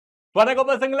வணக்கம்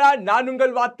பசங்களா, நான்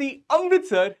உங்கள் வாத்தி அம்ரித்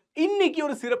சார். இன்னைக்கு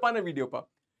ஒரு சிறப்பான வீடியோப்பா.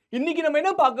 இன்னைக்கு நம்ம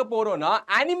என்ன பார்க்க போறோம்னா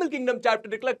அனிமல் கிங்டம்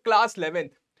சாப்டர் இருக்குல, கிளாஸ்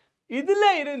 11th. இதுல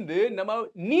இருந்து நம்ம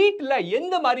நீட்ல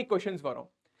எந்த மாதிரி क्वेश्चंस வரும்.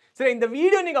 சரி, இந்த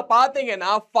வீடியோ நீங்க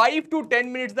பாத்தீங்கன்னா 5 to 10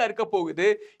 minutes தான் இருக்க போகுது.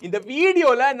 இந்த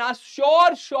வீடியோல நான்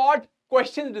ஷார்ட்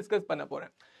क्वेश्चंस டிஸ்கஸ் பண்ண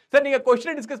போறேன். சார், நீங்க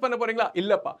क्वेश्चन டிஸ்கஸ் பண்ண போறீங்களா?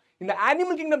 இல்லப்பா. இந்த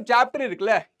அனிமல் கிங்டம் சாப்டர்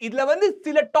இருக்குல, இதுல வந்து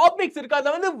சில டாபிக்ஸ் இருக்கு.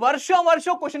 அத வந்து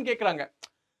வருஷம் क्वेश्चन கேக்குறாங்க.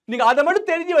 நீங்க அத மட்டும்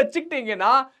தெரிஞ்சு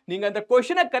வச்சுக்கிட்டீங்கன்னா நீங்க அந்த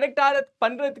क्वेश्चனை கரெக்ட்டா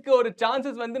பண்றதுக்கு ஒரு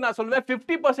சான்சஸ் வந்து நான் சொல்வேன்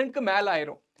 50% க்கு மேல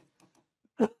ஆயிரும்.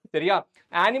 சரியா?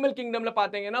 அனிமல் கிங்டம்ல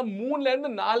பாத்தீங்கன்னா 3ல இருந்து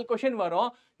 4 क्वेश्चन வரும்.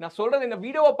 நான் சொல்றது இந்த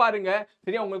வீடியோவை பாருங்க.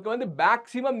 சரியா? உங்களுக்கு வந்து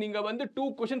மேக்ஸिमम நீங்க வந்து 2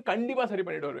 क्वेश्चन கண்டிப்பா சரி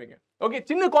பண்ணிட்டு வருவீங்க. ஓகே,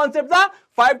 சின்ன கான்செப்ட் தான்.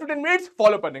 5 to 10 minutes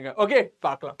ஃபாலோ பண்ணுங்க. ஓகே,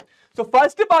 பார்க்கலாம். சோ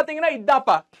ஃபர்ஸ்ட் பாத்தீங்கன்னா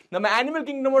இதாப்பா நம்ம அனிமல்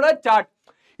கிங்டமோட சார்ட்.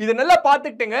 இத நல்லா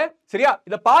பாத்துக்கிட்டீங்க. சரியா?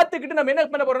 இத பாத்துக்கிட்டு நம்ம என்ன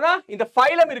பண்ண போறோம்னா இந்த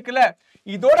ஃபைலம் இருக்குல,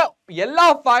 இதோட எல்லா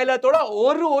ஃபைலத்தோட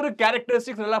ஒரு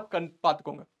கேரக்டரிஸ்டிக்ஸ் நல்லா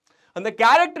பாத்துக்கோங்க. அந்த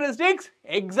கேரக்டரிஸ்டிக்ஸ்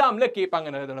எக்ஸாம்ல கேட்பாங்க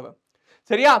நிறைய தடவை.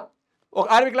 சரியா?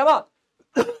 ஆரம்பிக்கலாமா?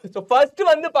 சோ ஃபர்ஸ்ட்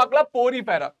வந்து பார்க்கலாம்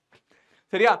போரிஃபெரா.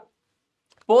 சரியா?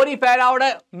 போரிஃபெராவோட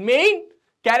மெயின்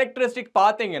கேரக்டரிஸ்டிக்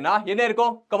பாத்தீங்கன்னா என்ன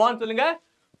இருக்கும்? கம் ஆன் சொல்லுங்க.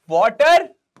 Water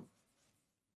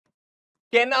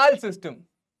canal system.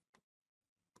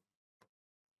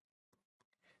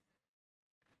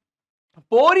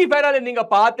 போரிஃபெரால நீங்க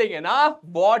பாத்தீங்கன்னா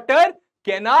வாட்டர்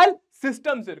கெனால்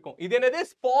சிஸ்டம்ஸ் இருக்கும். இது என்னது?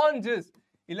 ஸ்பாஞ்சஸ்.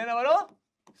 இல்லனா வரும்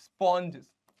ஸ்பாஞ்சஸ்.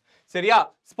 சரியா?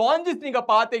 ஸ்பாஞ்சஸ் நீங்க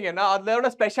பாத்தீங்கன்னா அதோட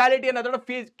ஸ்பெஷாலிட்டி என்ன, அதோட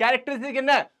கேரக்டரிஸ்டிக்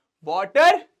என்ன?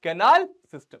 Water canal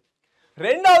system.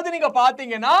 ரெண்டாவது நீங்க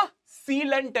பாத்தீங்கன்னா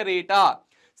சீலன்டரேட்டா.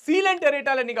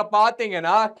 சீலன்டரேட்டால நீங்க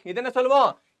பாத்தீங்கன்னா இது என்ன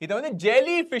சொல்லுவோம்? இத வந்து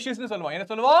ஜெல்லி ஃபிஷஸ்னு சொல்லுவோம். என்ன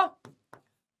சொல்லுவோம்?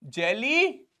 Jelly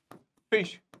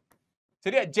fish.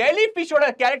 சரியா? ஜெல்லி ஃபிஷோட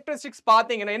கேரக்டரிஸ்டிக்ஸ்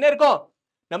பாத்தீங்கன்னா என்ன இருக்கும்?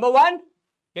 நம்பர் 1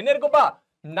 என்ன இருக்கும்பா?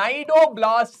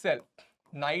 நைடோபிளாஸ்ட் செல்.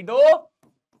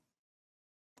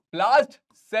 நைடோபிளாஸ்ட்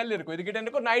செல் இருக்கும். இதுகிட்ட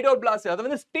இருக்கும் நைடோபிளாஸ்ட். அது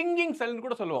வந்து ஸ்டிங்கிங் செல்னு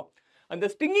கூட சொல்லுவோம். அந்த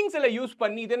ஸ்டிங்கிங் செல்லை யூஸ்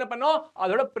பண்ணி இது என்ன பண்ணும்?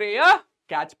 அதோட பிரேய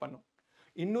கேட்ச் பண்ணும்.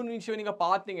 இன்னொரு விஷயம் நீங்க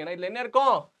பாத்தீங்கன்னா இதுல என்ன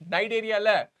இருக்கும்? நைடேரியால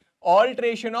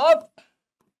alteration of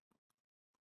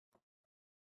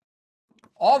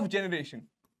generation.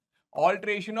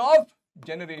 Alteration of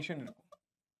generation இருக்கும்.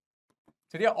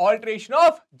 சரியா? ஆல்டரேஷன்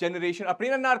ஆஃப் ஜெனரேஷன்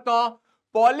அப்படின்னா என்ன அர்த்தம்?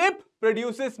 polyp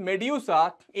produces medusa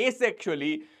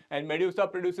asexually and medusa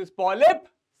produces polyp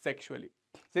sexually.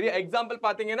 சரியா? எக்ஸாம்பிள்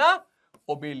பாத்தீங்கன்னா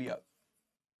obelia.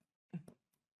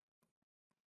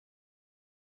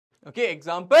 Okay,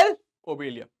 example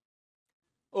obelia.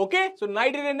 Okay, so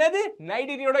நைடேரியா என்னது?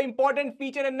 நைடேரியோட இம்பார்ட்டன்ட்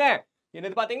ஃபீச்சர் என்ன?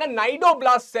 என்னது பாத்தீங்கன்னா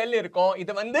நைடோபிளாஸ்ட் செல் இருக்கும்.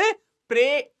 இது வந்து பிரே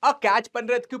கேட்ச்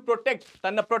பண்றதுக்கு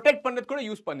தன்னை ப்ரொடெக்ட் பண்றதுக்கு கூட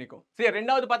யூஸ் பண்ணிக்கும். சரி,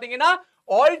 ரெண்டாவது பாத்தீங்கன்னா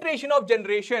ஆல்டரேஷன் ஆஃப்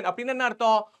ஜெனரேஷன் அப்படின்னா என்ன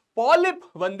அர்த்தம்? பாலிப்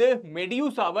வந்து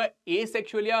மெடியூசாவை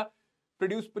ஏசெக்சுவலியா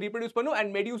ரீப்ரொடியூஸ் பண்ணும் and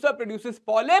medusa produces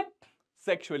polyp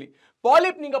sexually.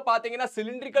 polyp நீங்க பாத்தீங்கன்னா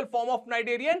cylindrical form of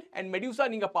cnidarian and medusa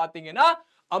நீங்க பாத்தீங்கன்னா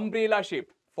umbrella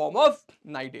shaped form of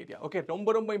cnidaria. okay,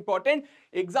 ரொம்ப important.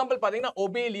 example பாத்தீங்கன்னா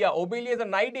obelia. obelia is a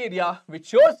cnidaria which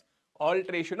shows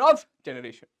alteration of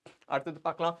generation. அடுத்து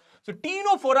பார்க்கலாம். So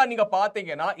Ctenophora நீங்க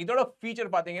பாத்தீங்கன்னா இதோட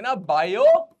ஃபீச்சர் பாத்தீங்கன்னா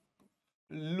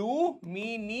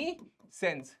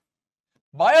பயோலுமினிசென்ஸ்.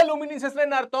 பயோலுமினிசென்ஸ்ல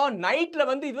என்ன அர்த்தம்? நைட்ல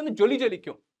வந்து இது வந்து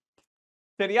ஜொலிக்கும்.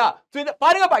 சரியா? சோ இத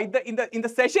பாருங்கப்பா, இந்த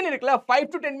செஷன் இருக்குல 5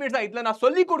 to 10 minutes. இதுல நான்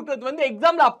சொல்லி கொடுக்கிறது வந்து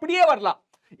எக்ஸாம்ல அப்படியே வரலாம்.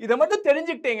 இத மட்டும்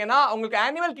தெரிஞ்சுக்கிட்டீங்கன்னா உங்களுக்கு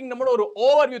அனிமல் கிங்டமோட ஒரு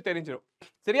ஓவர்வியூ தெரிஞ்சிரும்.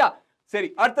 சரியா? சரி,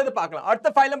 அடுத்து பார்க்கலாம். அடுத்த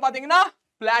ஃபைலம் பாத்தீங்கன்னா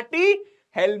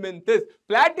platyhelminthes.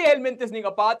 platyhelminthes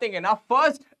நீங்க பாத்தீங்கன்னா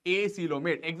ஃபர்ஸ்ட்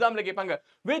acylomate. எக்ஸாம்ல கேட்பாங்க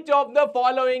which of the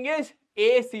following is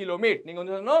acylomate. நீங்க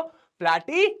வந்து சொல்லணும்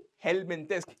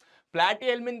platyhelminthes.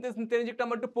 platyhelminthes தெரிஞ்சிட்டா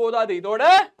மட்டும் போதாது, இதோட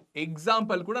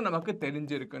எக்ஸாம்பிள் கூட நமக்கு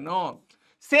தெரிஞ்சிருக்கணும்.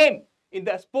 சேம் இந்த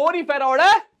ஸ்போரிஃபெராவோட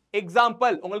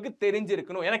எக்ஸாம்பிள் உங்களுக்கு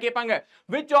தெரிஞ்சிருக்கணும். என்ன கேட்பாங்க?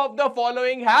 which of the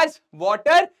following has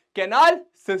water canal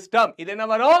system. இது என்ன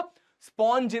வரும்?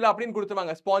 ஸ்பாஞ்சிலா அப்படின்னு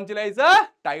கொடுத்துவாங்க. ஸ்பாஞ்சிலா is a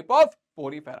type of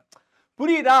porifera.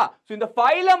 புரியுதா? சோ இந்த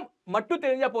ஃபைலம் மட்டும்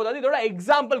தெரிஞ்சா போதாது, இதோட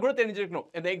எக்ஸாம்பிள் கூட தெரிஞ்சிருக்கணும்.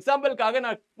 இந்த எக்ஸாம்பிளுக்காக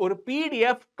நான் ஒரு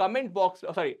PDF கமெண்ட் பாக்ஸ்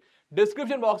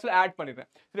டிஸ்கிரிப்ஷன் பாக்ஸ்ல ஆட் பண்ணிடுறேன்.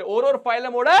 சரி, ஒரு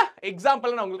ஃபைலமோட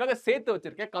எக்ஸாம்பிள் நான் உங்களுக்காக சேர்த்து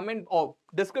வச்சிருக்கேன். கமெண்ட்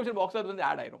டிஸ்கிரிப்ஷன் பாக்ஸ்ல அது வந்து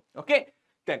ஆட் ஆயிடும். ஓகே,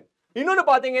 தென் இன்னொன்னு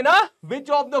பாத்தீங்கன்னா which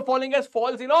of the following has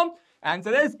false coelom.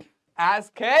 answer is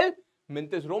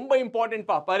Xylem. ரொம்ப இம்பார்ட்டன்ட்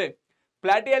பாரு.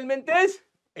 platyhelminthes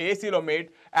acylomate,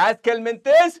 Xylem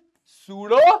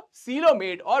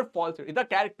pseudo-coelomate or false. இது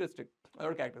கேரக்டரிஸ்டிக்,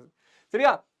 அதோட கேரக்டரிஸ்டிக்.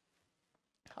 சரியா?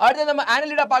 அடுத்து நம்ம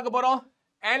annelida பார்க்க போறோம்.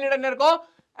 annelida என்ன இருக்கும்?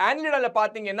 annelidaல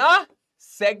பாத்தீங்கன்னா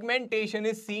segmentation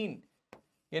is seen.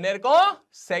 என்ன இருக்கும்?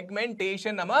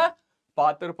 segmentation நம்ம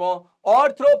பார்த்திருப்போம்.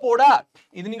 ஆர்த்ரோபோடா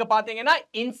இது நீங்க பாத்தீங்கன்னா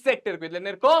இன்செக்ட் இருக்கு. இதுல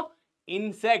என்ன இருக்கும்?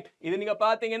 இன்செக்ட். இது நீங்க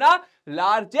பாத்தீங்கன்னா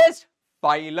லார்ஜஸ்ட்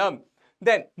ஃபைலம்.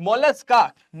 தென் மொலஸ்கா,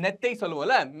 நெத்தை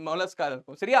சொல்லுவோம்ல, மொலஸ்கா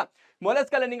இருக்கும். சரியா?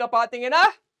 மொலஸ்கால நீங்க பாத்தீங்கன்னா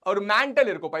ஒரு மேண்டல்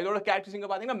இருக்கும். இதோட கேரக்டரிஸ்டிக்ஸ்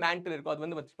நீங்க பாத்தீங்கன்னா மேண்டல் இருக்கும். அது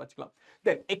வந்து வச்சுக்கலாம்.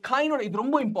 தென் எக்கைனோட இது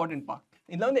ரொம்ப இம்பார்ட்டன்ட் பா.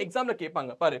 இதுல வந்து எக்ஸாம்ல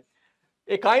கேட்பாங்க பாரு.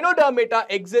 Echinodermata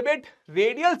exhibit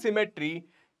radial symmetry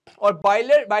or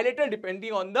bilateral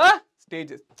depending on the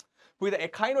stages. இந்த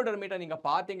எக்கைனோடர்மேட்டா நீங்க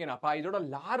பாத்தீங்கன்னாப்பா இதோட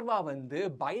லார்வா வந்து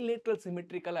bilateral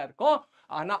symmetrical-ஆ இருக்கும்.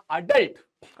 ஆனா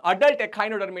அடல்ட்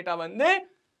எக்கைனோடர்மேட்டா வந்து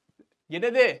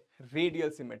என்னது?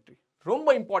 Radial symmetry. ரொம்ப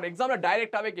இம்பார்ட்டன்ட். எக்ஸாம்ல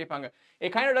டைரக்டாவே கேட்பாங்க.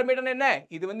 எக்கைனோடர்மேட்டா என்ன?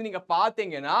 இது வந்து நீங்க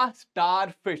பாத்தீங்கன்னா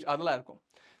ஸ்டார் ஃபிஷ் அதெல்லாம் இருக்கும்.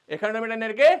 எக்கைனோடர்மேட்டா என்ன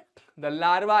இருக்கு? The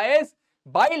larva is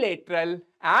bilateral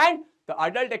and the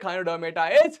adult echinodermata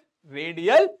is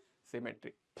radial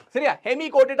symmetry. சரியா?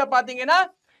 ஹெமிகோட்டேட்டா பாத்தீங்கன்னா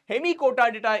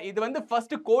ஹெமிகோட்டாடிட்டா இது வந்து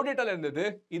ஃபர்ஸ்ட் கோடேட்டால இருந்தது.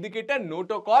 இது கிட்ட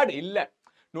நோட்டோகார்ட் இல்ல.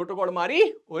 நோட்டோகார்ட் மாதிரி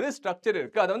ஒரு ஸ்ட்ரக்சர்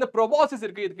இருக்கு. அது வந்து ப்ரோபாசிஸ்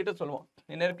இருக்கு. இது கிட்ட சொல்லுவோம்.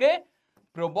 என்ன இருக்கு?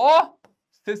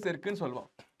 ப்ரோபாசிஸ் இருக்குன்னு சொல்லுவோம்.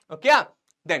 ஓகே?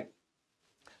 தென்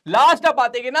லாஸ்டா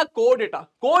பாத்தீங்கன்னா கோடேட்டா.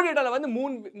 கோடேட்டால வந்து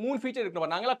மூணு ஃபீச்சர்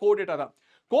இருக்கு. நாங்களா கோடேட்டா தான்.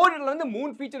 கோடேட்டால வந்து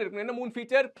மூணு ஃபீச்சர் இருக்கு. என்ன மூணு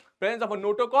feature? presence of a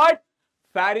notochord,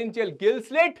 pharyngeal gill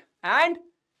slit and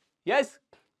yes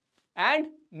and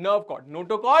nerve cord.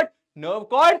 Notochord, nerve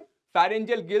cord,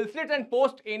 pharyngeal gill slit and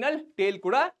post anal tail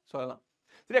கூட சொல்லலாம்.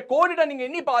 சரி, கோடேட்டா நீங்க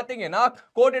என்ன பாத்தீங்கன்னா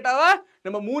கோடேட்டாவை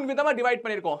நம்ம மூணு விதமா டிவைட்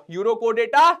பண்ணிருக்கோம்.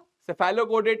 யூரோகோடேட்டா,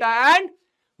 cephalochordata and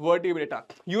vertebrata.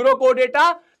 Urochordata,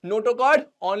 notochord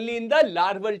only in the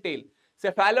larval tail.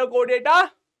 Cephalochordata,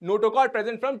 notochord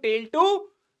present from tail to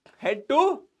head to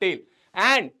tail.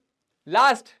 And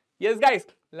last, yes guys,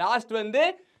 last வந்து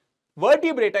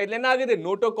vertebrata. இதுல என்ன ஆகுது?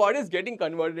 Notochord is getting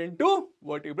converted into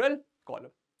vertebral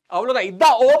column. அவ்வளவுதான்.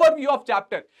 இதுதான் overview of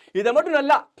chapter. இதை மட்டும்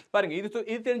நல்லா பாருங்க. இது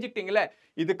தெரிஞ்சுக்கிட்டீங்களே.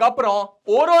 இதுக்கப்புறம்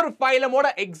ஒரு ஃபைலமோட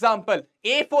எக்ஸாம்பிள்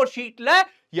A4 ஷீட்ல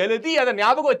எழுதி அதை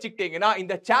ஞாபகம் வச்சுக்கிட்டீங்கன்னா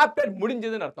இந்த சாப்டர்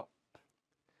முடிஞ்சதுன்னு அர்த்தம்.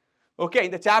 ஓகே,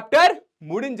 இந்த சாப்டர்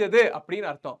முடிஞ்சது அப்படின்னு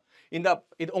அர்த்தம்.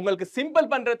 இது உங்களுக்கு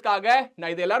சிம்பிள் பண்றதுக்காக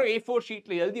நான் இது எல்லாரும் A4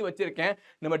 ஷீட்ல எழுதி வச்சிருக்கேன்.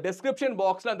 நம்ம டிஸ்கிரிப்ஷன்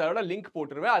பாக்ஸ்ல அதோட லிங்க்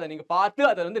போட்டுருவேன். அதை நீங்க பார்த்து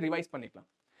அதை வந்து ரிவைஸ் பண்ணிக்கலாம்.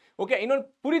 ஓகே, இன்னொன்னு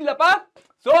புரியுதுலப்பா?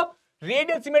 சோ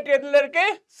ரேடியல் சிமெட்ரி எதுல இருக்கு?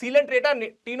 சீலண்ட் ரேட்டா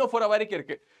டீனோஃபோரா வரைக்கும்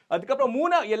இருக்கு. அதுக்கப்புறம்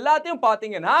மூணு எல்லாத்தையும்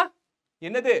பாத்தீங்கன்னா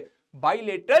என்னது?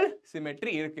 பைலேட்ரல்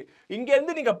சிமெட்ரி இருக்கு. இங்க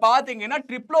இருந்து நீங்க பாத்தீங்கன்னா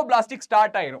ட்ரிப்ளோபிளாஸ்டிக்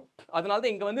ஸ்டார்ட் ஆயிரும். அதனால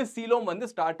தான் இங்க வந்து சீலோம் வந்து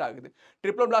ஸ்டார்ட் ஆகுது.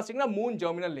 ட்ரிப்ளோபிளாஸ்டிக்னா 3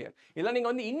 ஜெர்மினல் லேயர். இதெல்லாம் நீங்க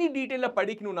வந்து இன்னி டீடைல்ல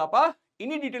படிக்கணும்னாப்பா,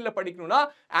 இன்னி டீடைல்ல படிக்கணும்னா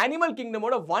அனிமல்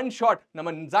கிங்டமோட ஒன் ஷாட்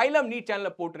நம்ம Xylem NEET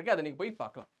சேனல்ல போட்டுருக்கேன். அதை நீங்க போய்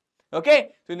பார்க்கலாம். ஓகே,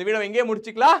 சோ இந்த வீடியோ எங்கேயே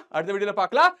முடிச்சுக்கலாம். அடுத்த வீடியோல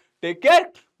பார்க்கலாம். Take care,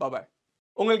 by by.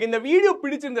 உங்களுக்கு இந்த வீடியோ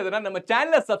பிடிச்சிருந்ததுன்னா நம்ம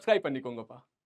சேனலை சப்ஸ்கிரைப் பண்ணிக்கோங்கப்பா.